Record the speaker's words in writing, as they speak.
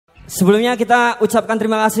Sebelumnya kita ucapkan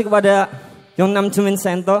terima kasih kepada Yongnam Jumin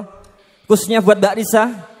Sento, khususnya buat Mbak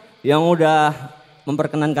Risa yang udah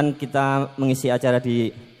memperkenankan kita mengisi acara di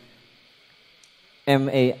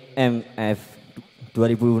MAMF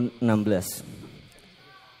 2016.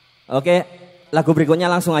 Oke, lagu berikutnya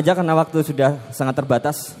langsung aja karena waktu sudah sangat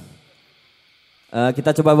terbatas.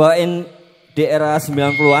 Kita coba bawain di era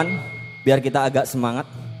 90-an biar kita agak semangat.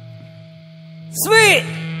 Sweet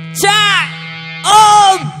Child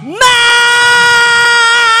of Mine.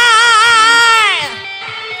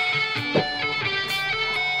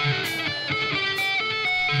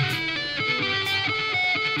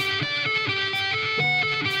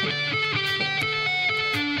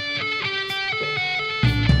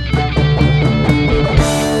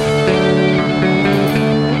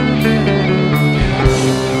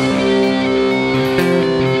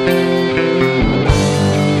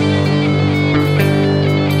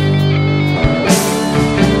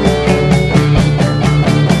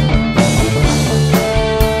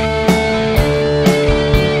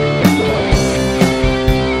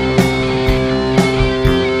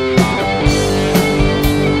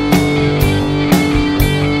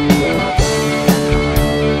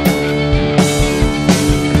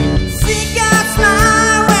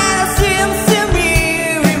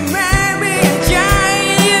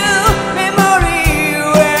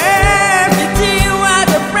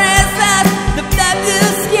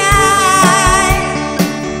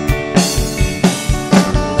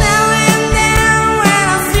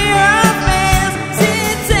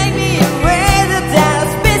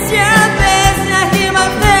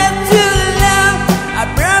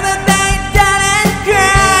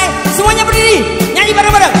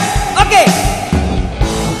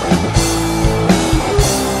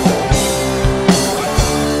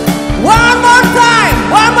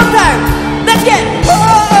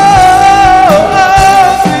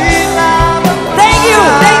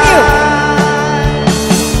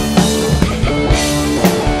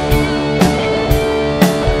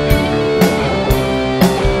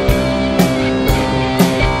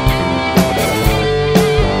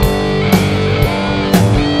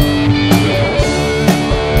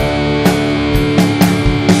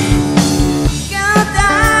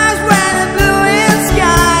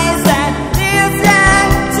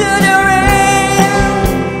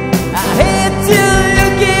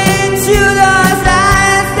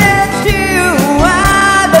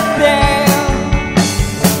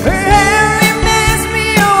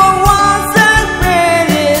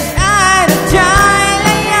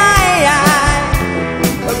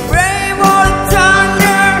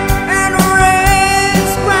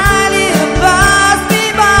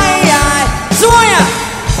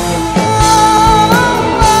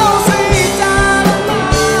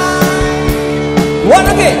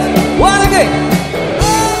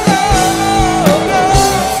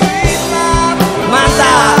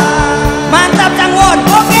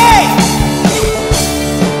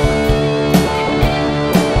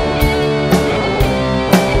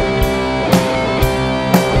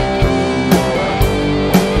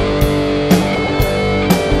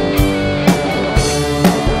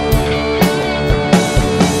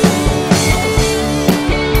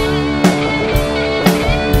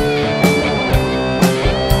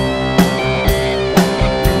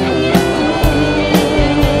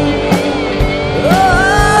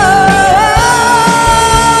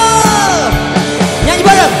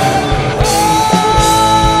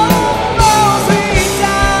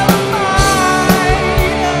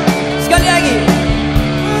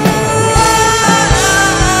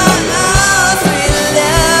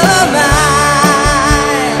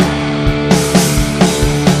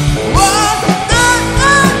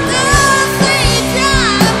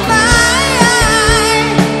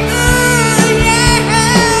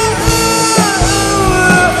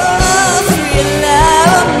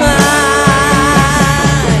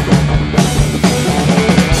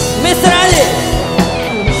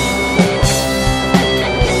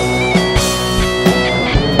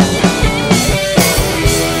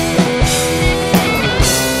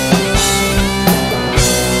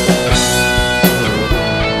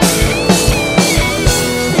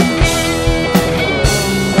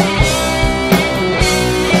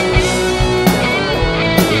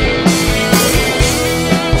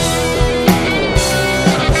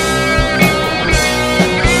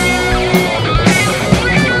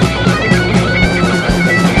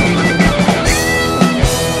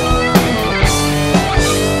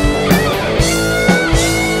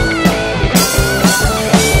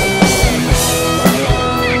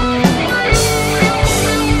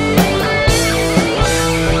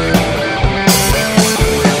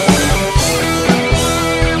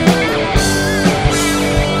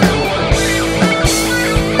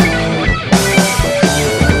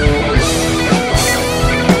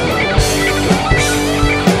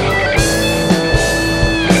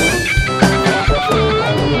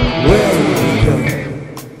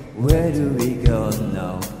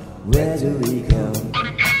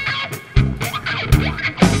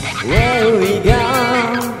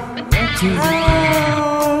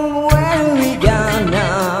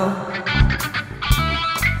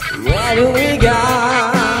 Where do we go?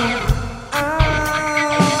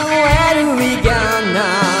 Where do we go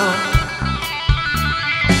now?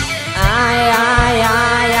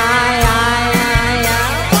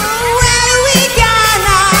 Where do we go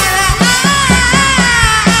now?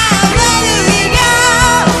 Where do we go?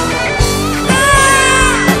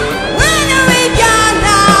 Where do we go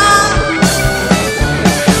now?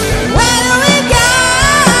 Where do we go?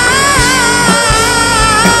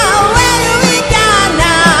 Where do we go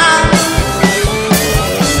now?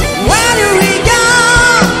 Where do we go?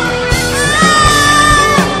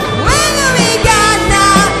 Where do we go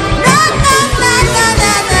now? No, no, no, no,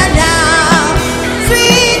 no, no, no.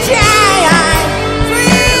 Sweet child,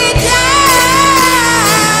 sweet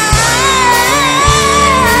child,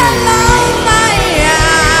 oh my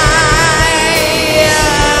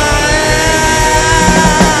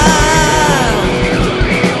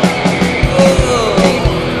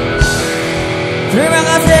Terima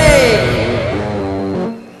kasih.